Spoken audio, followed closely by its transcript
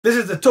This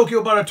is the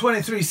Tokyo Butter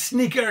 23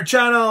 sneaker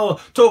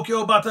channel.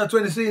 Tokyo Butter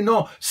 23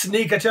 no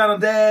sneaker channel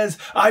des.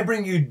 I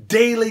bring you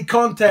daily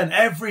content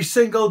every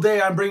single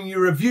day. I'm bringing you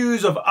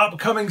reviews of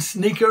upcoming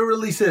sneaker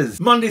releases.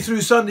 Monday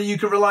through Sunday you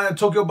can rely on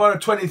Tokyo Butter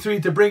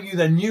 23 to bring you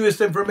the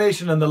newest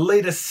information and the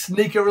latest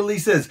sneaker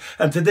releases.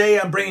 And today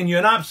I'm bringing you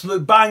an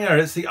absolute banger.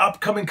 It's the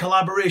upcoming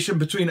collaboration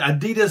between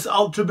Adidas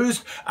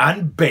UltraBOOST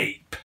and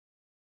Bape.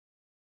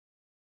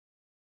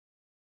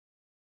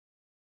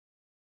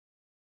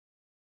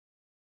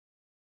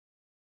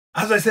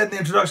 As I said in the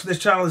introduction, this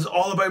channel is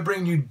all about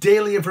bringing you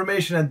daily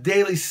information and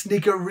daily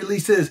sneaker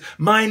releases.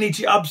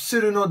 Mainichi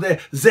absuru no de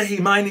zehi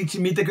mainichi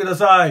mite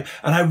kudasai.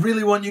 And I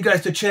really want you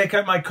guys to check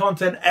out my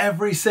content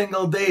every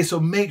single day. So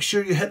make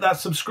sure you hit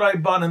that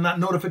subscribe button and that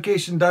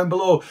notification down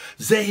below.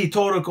 Zehi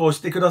toruko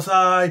shite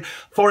kudasai.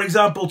 For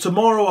example,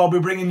 tomorrow I'll be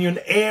bringing you an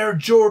Air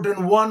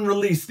Jordan 1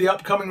 release, the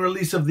upcoming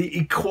release of the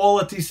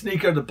Equality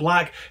sneaker, the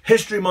Black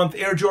History Month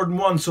Air Jordan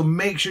 1. So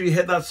make sure you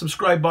hit that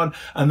subscribe button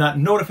and that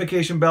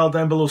notification bell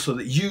down below so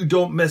that you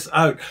don't miss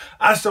out.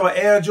 明日は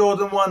Air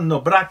Jordan 1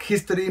の Black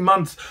History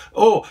Month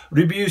を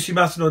レビューし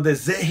ますので、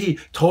ぜひ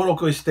登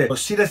録してお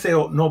知らせ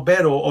をのベ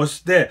ルを押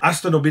して明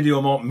日のビデ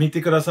オも見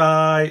てくだ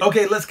さい。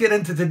Okay, let's get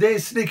into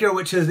today's sneaker,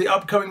 which is the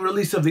upcoming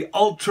release of the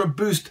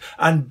UltraBOOST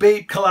and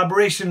Bape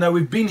collaboration. Now,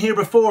 we've been here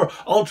before.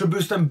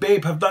 UltraBOOST and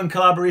Bape have done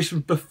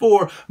collaborations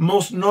before,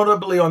 most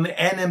notably on the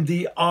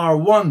NMDR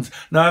ones.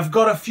 Now, I've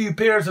got a few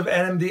pairs of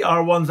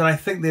NMDR ones and I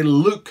think they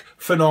look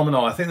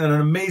phenomenal. I think they're an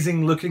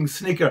amazing looking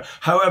sneaker.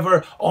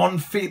 However, on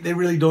feet, they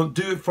really don't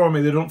do it for me.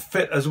 They don't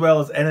fit as well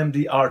as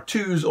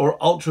NMDR2s or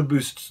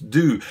UltraBOOSTs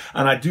do.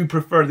 And I do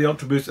prefer the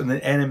UltraBOOST and the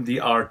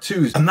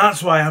NMDR2s. And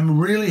that's why I'm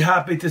really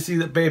happy to see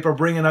that Bape are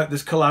bringing out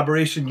this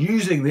collaboration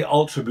using the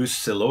UltraBOOST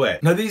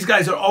silhouette. Now, these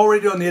guys are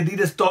already on the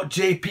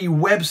Adidas.jp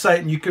website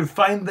and you can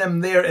find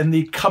them there in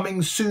the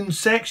coming soon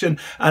section.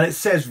 And it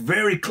says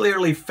very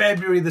clearly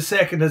February the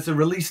 2nd as the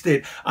release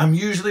date. I'm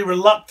usually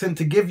reluctant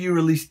to give you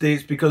release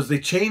dates because they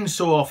change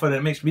so often.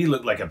 It makes me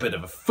look like a bit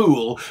of a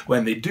fool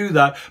when they do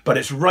that. But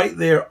it's right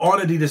there on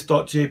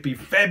Adidas.jp,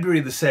 February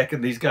the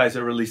 2nd, these guys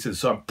are releasing,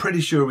 so I'm pretty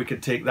sure we can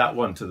take that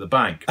one to the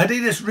bank.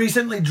 Adidas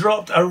recently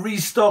dropped a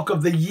restock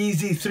of the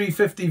Yeezy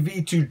 350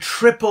 V2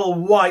 triple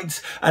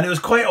whites, and it was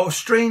quite a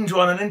strange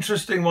one, an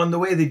interesting one. The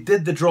way they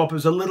did the drop, it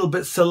was a little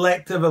bit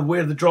selective of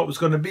where the drop was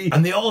going to be,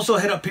 and they also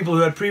hit up people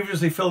who had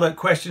previously filled out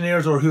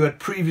questionnaires or who had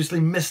previously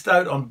missed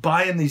out on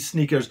buying these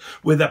sneakers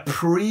with a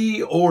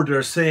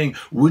pre-order saying,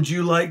 would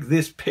you like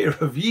this pair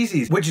of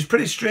Yeezys? Which is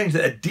pretty strange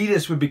that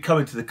Adidas would be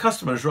coming to the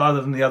customers rather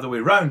than the other way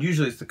around.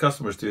 Usually it's the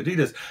customers to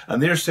Adidas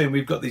and they're saying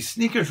we've got these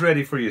sneakers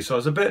ready for you. So I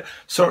was a bit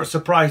sort of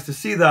surprised to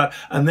see that.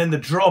 And then the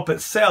drop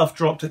itself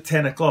dropped at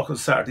 10 o'clock on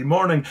Saturday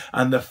morning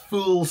and the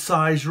full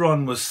size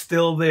run was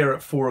still there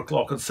at 4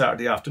 o'clock on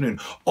Saturday afternoon,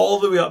 all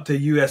the way up to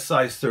US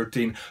size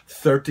 13,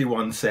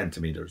 31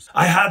 centimeters.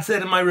 I had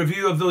said in my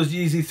review of those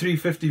Yeezy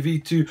 350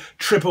 V2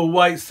 triple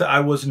whites that I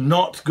was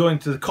not going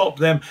to cop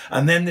them,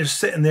 and then they're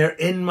sitting there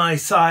in my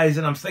size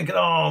and I'm thinking,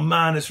 oh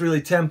man, it's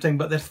really tempting,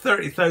 but they're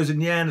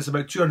 30,000 yen, it's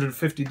about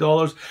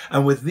 $250,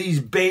 and with these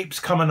Bapes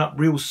coming up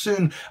real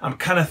soon, I'm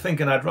kind of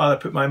thinking I'd rather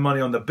put my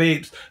money on the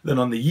Bapes than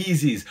on the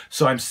Yeezys,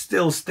 so I'm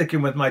still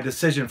sticking with my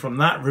decision from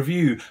that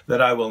review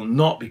that I will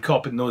not be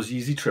copping those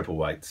Yeezy triple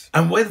whites.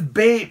 And with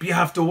Bape, you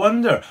have to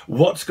wonder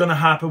what's going to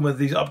happen with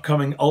these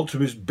upcoming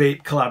UltraBOOST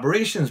Bape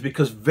collaborations,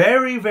 because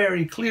very,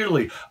 very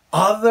clearly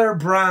other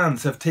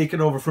brands have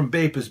taken over from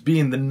Bape as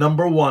being the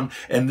 #1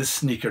 in the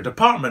sneaker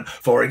department.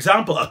 For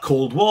example, a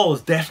Cold Wall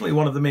is definitely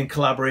one of the main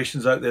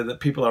collaborations out there that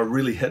people are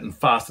really hitting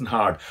fast and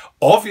hard.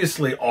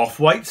 Obviously,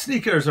 Off-White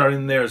sneakers are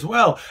in there as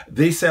well.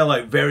 They sell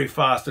out very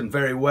fast and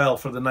very well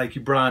for the Nike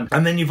brand.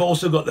 And then you've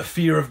also got the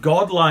Fear of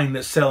God line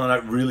that's selling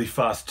out really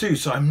fast too.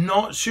 So I'm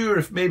not sure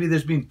if maybe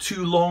there's been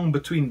too long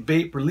between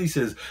Bape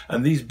releases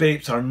and these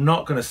Bapes are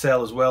not going to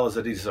sell as well as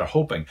Adidas are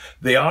hoping.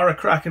 They are a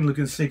cracking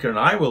looking sneaker and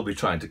I will be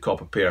trying to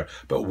cop a pair.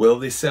 But will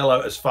they sell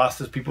out as fast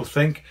as people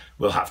think?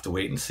 We'll have to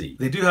wait and see.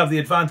 They do have the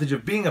advantage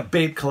of being a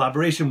Bape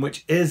collaboration,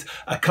 which is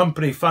a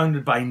company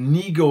founded by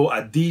Nigo,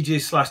 a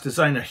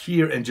DJ/designer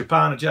here in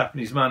Japan, a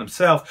Japanese man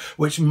himself,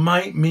 which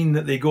might mean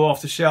that they go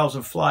off the shelves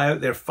and fly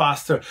out there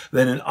faster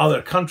than in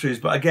other countries.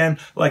 But again,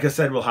 like I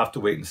said, we'll have to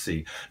wait and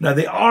see. Now,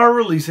 they are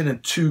releasing in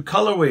 2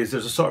 colorways.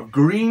 There's a sort of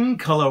green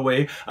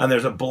colorway and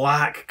there's a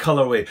black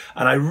colorway.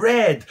 And I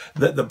read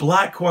that the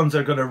black ones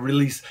are going to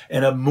release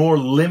in a more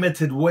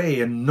limited way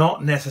and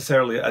not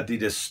necessarily at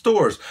Adidas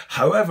stores.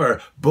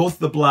 However, both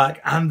the black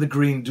and the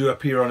green do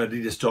appear on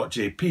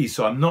Adidas.jp,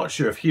 so I'm not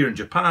sure if here in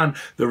Japan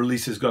the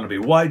release is going to be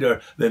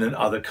wider than in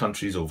other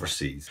countries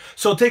overseas.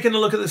 So taking a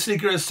look at the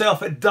sneaker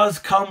itself, it does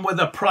come with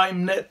a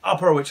prime knit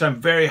upper, which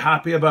I'm very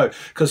happy about,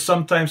 because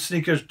sometimes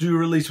sneakers do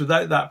release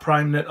without that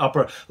prime knit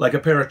upper, like a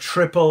pair of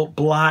triple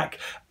black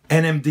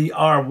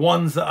NMDR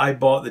ones that I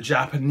bought, the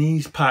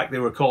Japanese pack they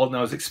were called, and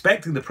I was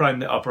expecting the prime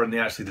knit upper and they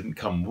actually didn't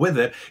come with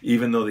it,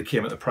 even though they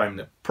came at the prime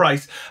knit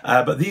price,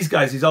 but these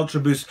guys, these Ultra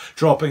Boosts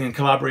dropping in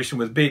collaboration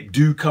with Bape,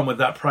 do come with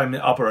that prime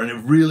knit upper, and it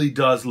really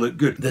does look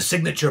good. The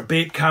signature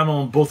Bape camel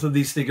on both of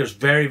these sneakers,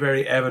 very,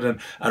 very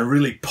evident, and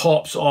really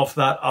pops off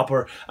that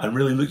upper and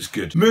really looks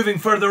good. Moving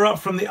further up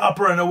from the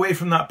upper and away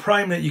from that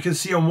prime knit, you can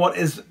see on what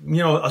is, you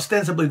know,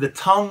 ostensibly the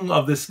tongue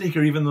of the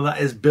sneaker, even though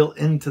that is built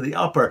into the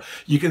upper,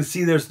 you can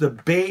see there's the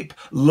Bape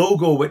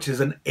logo, which is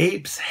an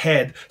ape's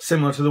head,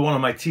 similar to the one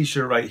on my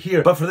t-shirt right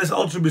here. But for this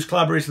Ultra Boost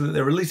collaboration that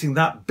they're releasing,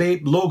 that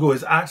Bape logo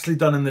is actually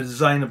done in the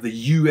design of the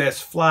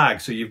US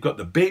flag. So you've got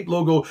the Bape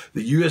logo,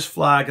 the US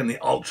flag, and the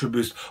Ultra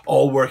Boost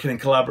all working in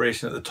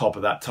collaboration at the top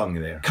of that tongue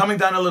there. Coming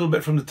down a little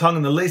bit from the tongue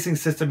and the lacing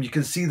system, you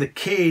can see the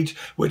cage,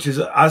 which is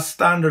as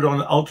standard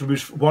on Ultra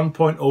Boost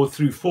 1.0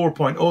 through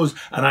 4.0s,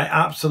 and I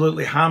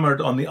absolutely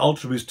hammered on the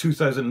Ultra Boost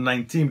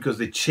 2019 because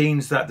they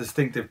changed that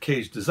distinctive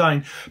cage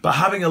design. But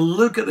having a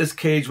look at this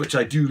cage, which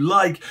I do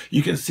like,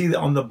 you can see that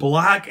on the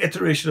black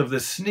iteration of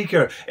this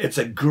sneaker, it's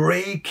a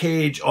grey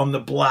cage on the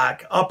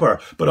black upper,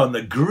 but on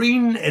the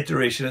green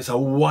iteration, it's a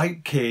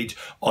white cage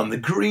on the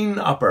green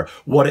upper.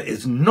 What it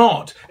is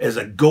not is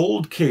a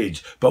gold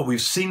cage, but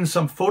we've seen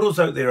some photos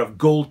out there of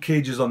gold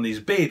cages on these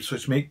Bapes,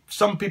 which make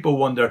some people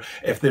wonder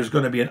if there's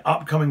going to be an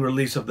upcoming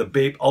release of the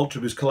Bape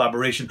Ultra Boost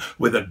collaboration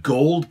with a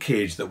gold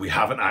cage that we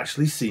haven't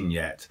actually seen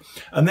yet.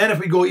 And then if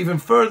we go even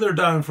further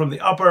down from the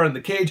upper and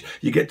the cage,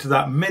 you get to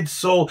that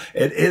midsole.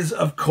 It is,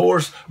 of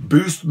course,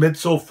 Boost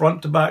midsole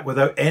front to back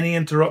without any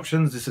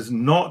interruptions. This is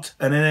not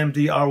an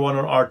NMD R1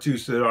 or R2,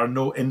 so there are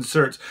no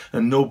inserts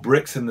and no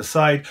bricks in the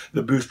side.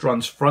 The Boost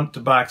runs front to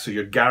back, so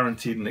you're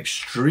guaranteed an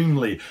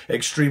extremely,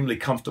 extremely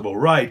comfortable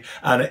ride,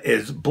 and it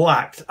is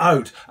blacked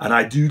out, and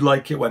I do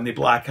like it when they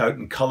black out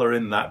and colour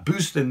in that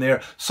Boost in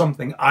there,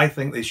 something I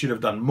think they should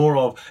have done more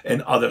of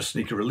in other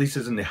sneaker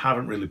releases, and they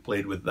haven't really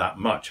played with that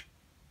much.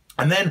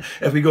 And then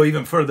if we go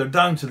even further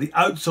down to the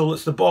outsole,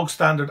 it's the bog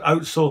standard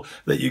outsole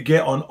that you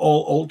get on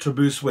all Ultra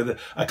Boosts with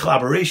a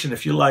collaboration,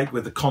 if you like,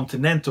 with the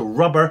Continental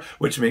rubber,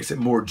 which makes it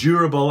more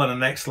durable and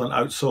an excellent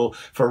outsole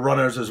for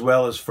runners as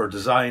well as for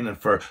design and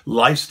for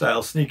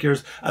lifestyle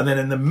sneakers. And then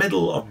in the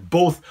middle of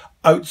both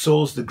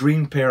outsoles, the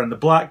green pair and the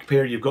black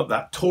pair, you've got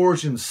that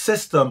torsion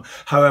system.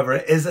 However,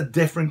 it is a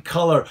different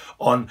color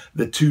on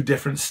the two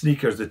different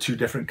sneakers, the two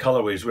different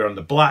colorways, where on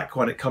the black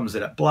one it comes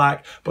in at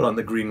black, but on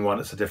the green one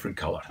it's a different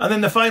color. And then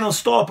the final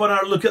stop on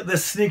our look at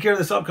this sneaker,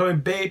 this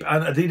upcoming Bape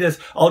and Adidas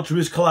Ultra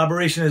Boost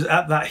collaboration, is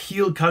at that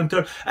heel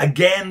counter.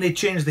 Again, they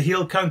changed the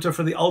heel counter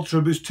for the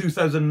Ultra Boost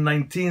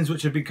 2019s,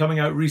 which have been coming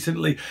out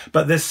recently,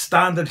 but this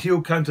standard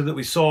heel counter that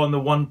we saw on the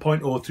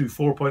 1.0 through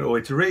 4.0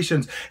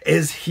 iterations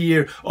is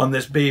here on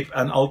this Bape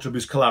and Ultra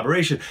Boost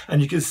collaboration.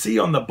 And you can see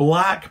on the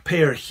black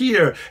pair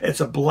here, it's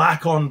a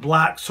black on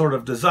black sort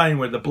of design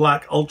where the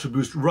black Ultra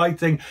Boost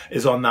writing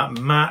is on that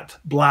matte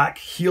black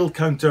heel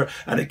counter,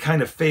 and it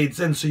kind of fades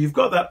in. So you've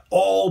got that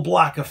all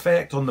black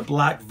effect on the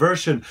black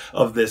version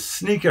of this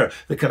sneaker,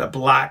 the kind of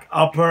black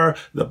upper,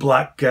 the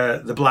black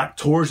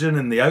torsion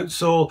in the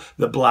outsole,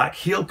 the black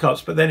heel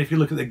cups. But then if you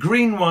look at the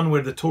green one,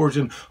 where the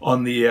torsion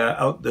on the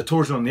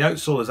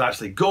outsole is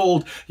actually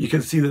gold, you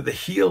can see that the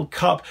heel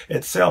cup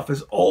itself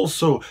is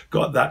also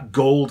got that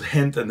gold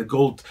hint and the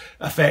gold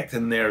effect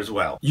in there as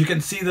well. You can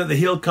see that the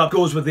heel cup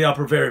goes with the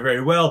upper very,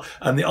 very well,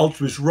 and the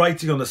Ultra Boost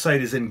writing on the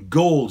side is in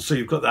gold, so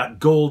you've got that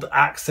gold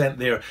accent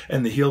there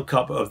in the heel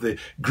cup of the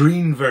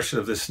green version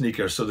of the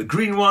sneaker. So the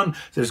green one,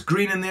 there's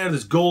green in there,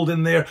 there's gold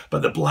in there,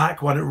 but the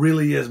black one, it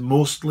really is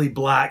mostly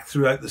black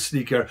throughout the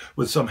sneaker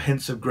with some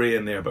hints of grey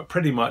in there, but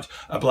pretty much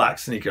a black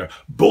sneaker.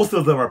 Both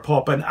of them are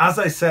popping. As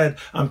I said,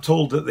 I'm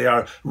told that they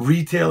are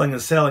retailing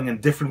and selling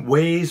in different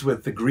ways,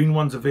 with the green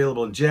ones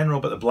available in general,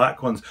 but the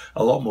black one's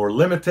a lot more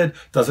limited.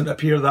 Doesn't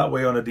appear that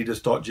way on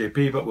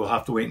adidas.jp, but we'll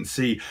have to wait and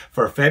see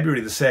for February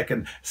the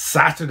 2nd,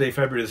 Saturday,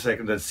 February the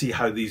 2nd, and see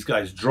how these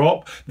guys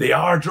drop. They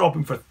are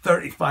dropping for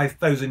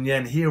 35,000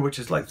 yen here, which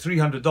is like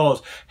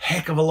 $300.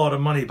 Heck of a lot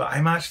of money, but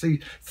I'm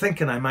actually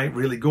thinking I might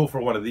really go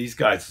for one of these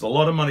guys. It's a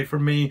lot of money for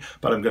me,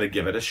 but I'm going to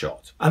give it a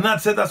shot. And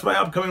that's it. That's my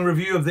upcoming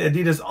review of the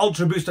Adidas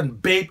Ultra Boost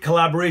and Bape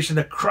collaboration,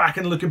 a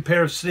cracking looking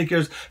pair of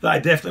sneakers that I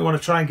definitely want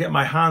to try and get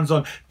my hands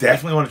on.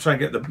 Definitely want to try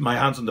and get my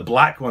hands on the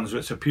black ones,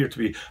 which appear to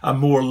be a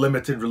more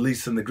limited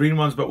release than the green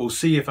ones, but we'll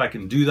see if I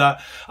can do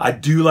that. I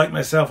do like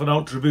myself an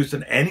Ultra Boost,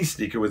 and any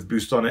sneaker with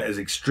Boost on it is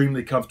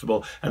extremely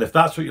comfortable, and if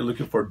that's what you're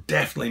looking for,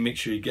 definitely make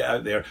sure you get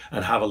out there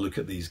and have a look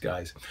at these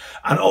guys.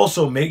 And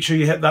also make sure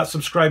you hit that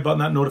subscribe button,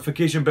 that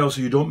notification bell,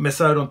 so you don't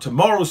miss out on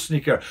tomorrow's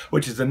sneaker,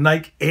 which is the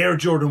Nike Air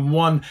Jordan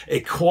 1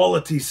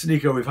 Equality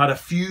sneaker. We've had a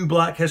few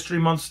Black History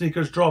Month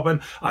sneakers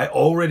dropping. I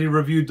already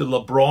reviewed the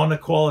LeBron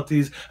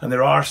Equalities, and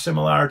there are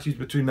similarities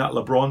between that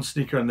LeBron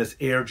sneaker and this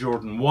Air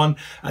Jordan 1.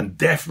 and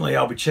definitely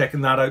I'll be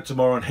checking that out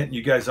tomorrow and hitting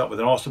you guys up with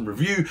an awesome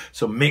review.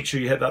 So make sure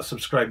you hit that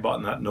subscribe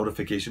button, that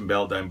notification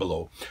bell down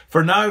below.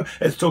 For now,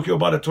 it's Tokyo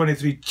Butter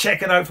 23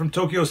 checking out from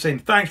Tokyo, saying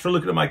thanks for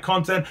looking at my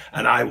content,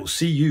 and I will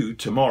see you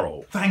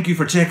tomorrow. Thank you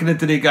for checking in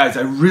today, guys.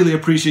 I really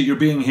appreciate your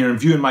being here and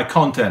viewing my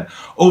content.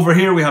 Over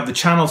here we have the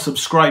channel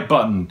subscribe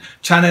button.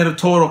 Channel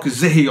登録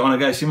ぜひお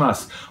願いしま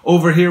す.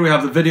 Over here we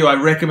have the video I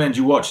recommend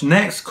you watch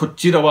next. こ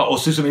ちらはお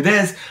すすめ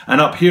です.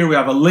 And up here we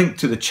have a link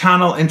to the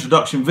channel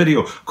introduction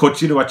video. こ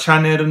ちらはチャ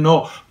ンネル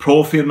のプ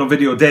ロフィールのビ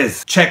デオで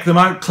す. Check them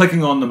out.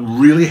 Clicking on them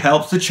really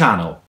helps the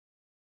channel.